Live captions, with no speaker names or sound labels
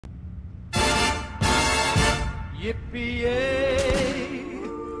Yippee-yay,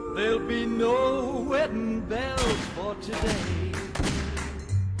 there'll be no wedding bells for today.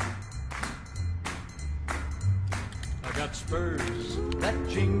 I got spurs that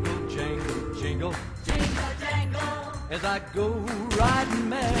jingle, jangle, jingle, Jingle jangle, as I go riding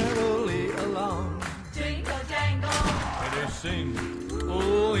merrily along. jingle jangle, And they sing,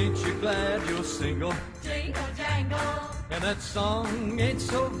 oh, ain't you glad you're single? jingle jangle, And that song ain't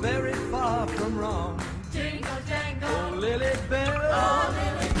so very far from wrong. jingle jangle. Oh, Lily Bell, Oh,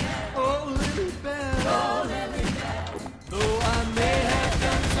 Lily Bell, oh, Lily Bell. oh, Lily Bell. Though I may have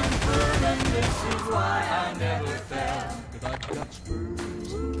done some fooling, this is why I never fell. 'Cause I've got spurs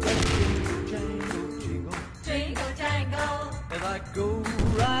that jingle, jangle, jingle, Jingle jangle, as I go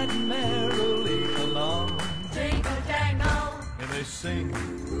riding merrily along. jingle jangle, And they sing,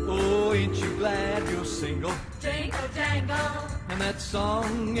 oh, ain't you glad you're single? jingle jangle, And that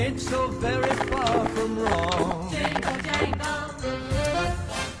song ain't so very far from wrong. jingle jangle.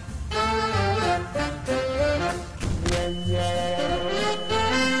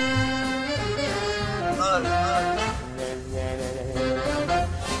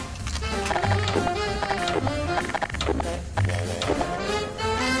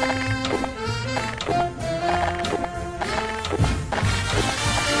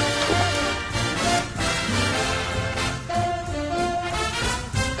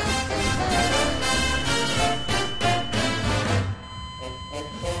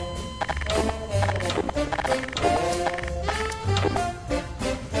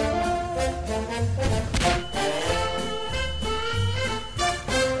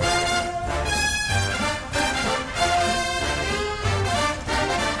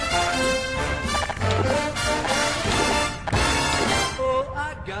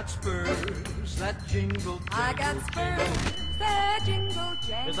 Got spurs that jingle, I got jingle, spurs jingle, that jingle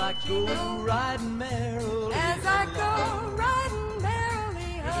jangle, as I go jingle, riding merrily as I along. go riding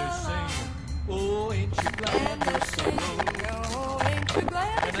merrily And they along. sing, oh, ain't you glad And you're they sing, single? oh, ain't you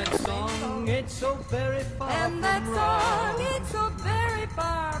glad And that you're song single? ain't so very far And from that wrong. song ain't so very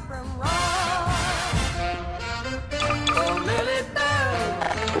far from wrong. Oh, Lily Bell,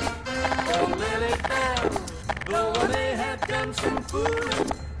 oh, Lily Bell, though I may have done some fooling,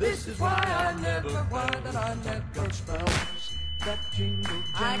 this is why I never why fell. that I never Got spurs that jingle,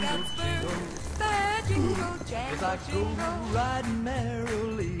 I got jingle, jingle, spurs that jingle as jangle, I go jingle, riding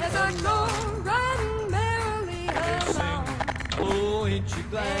merrily as I go along. riding merrily They sing, along. oh, ain't you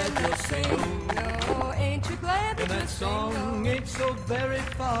glad And you're they sing, single? oh, ain't you glad that And that you're song single? ain't so very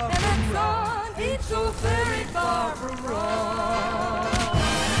far And that from wrong. song ain't so very far from wrong.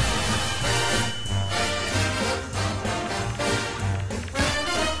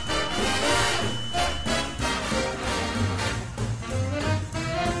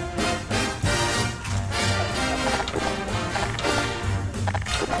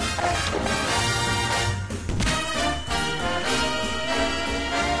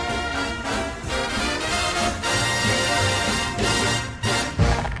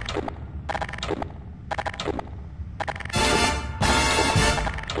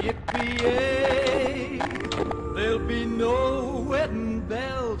 Yippee-yay, there'll be no wedding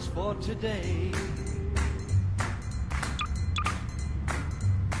bells for today.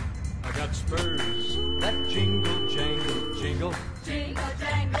 I got spurs that jingle, jangle, jingle, Jingle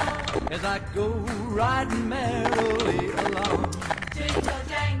jangle, as I go riding merrily along. jingle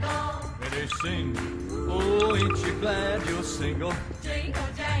jangle, And they sing, oh, ain't you glad you're single? jingle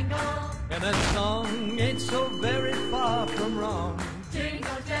jangle, And that song ain't so very far from wrong.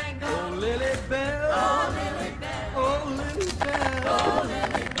 jingle jangle. Oh, Lily Bell, Oh, Lily Bell, oh, Lily Bell. oh,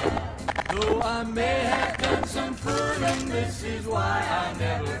 Lily Bell. Though I may have done some fooling, this is why I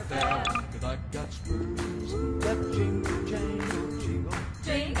never fell. 'Cause I got spurs that jingle, jangle, jingle,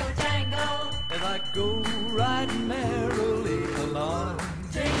 Jingle jangle, as I go riding merrily along.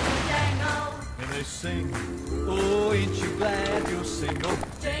 jingle jangle, And they sing, oh, ain't you glad you're single?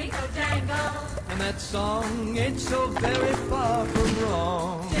 jingle jangle, And that song ain't so very far from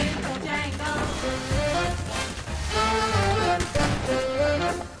wrong. jingle jangle.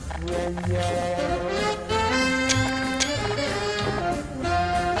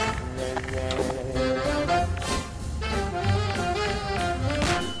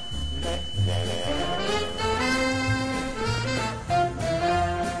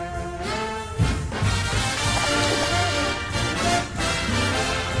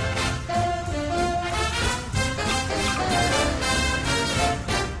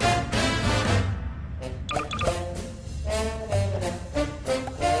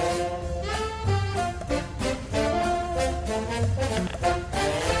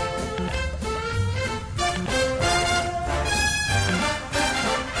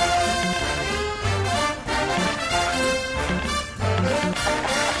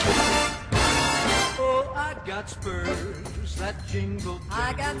 got spurs that jingle, jingle,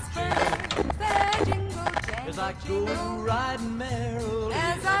 I got spurs jingle. that jingle, jangle, As I go jingle. riding merrily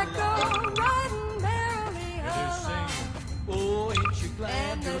As I go along. riding merrily And they along. sing, oh, ain't you glad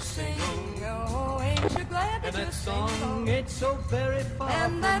And you're they sing, single? oh, ain't you glad that And you're that song single? ain't so very far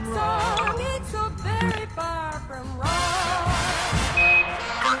And from that wrong. song ain't so very far from wrong.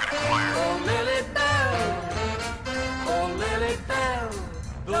 Oh, Lily Bell, oh, Lily Bell,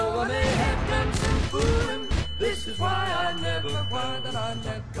 though I may have done some fooling, this is why I never Why that I fell.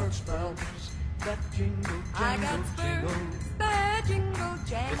 never fell. That jingle, I got jingle, spurs jingle, that jingle,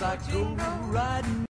 as I jangle, go jingle. riding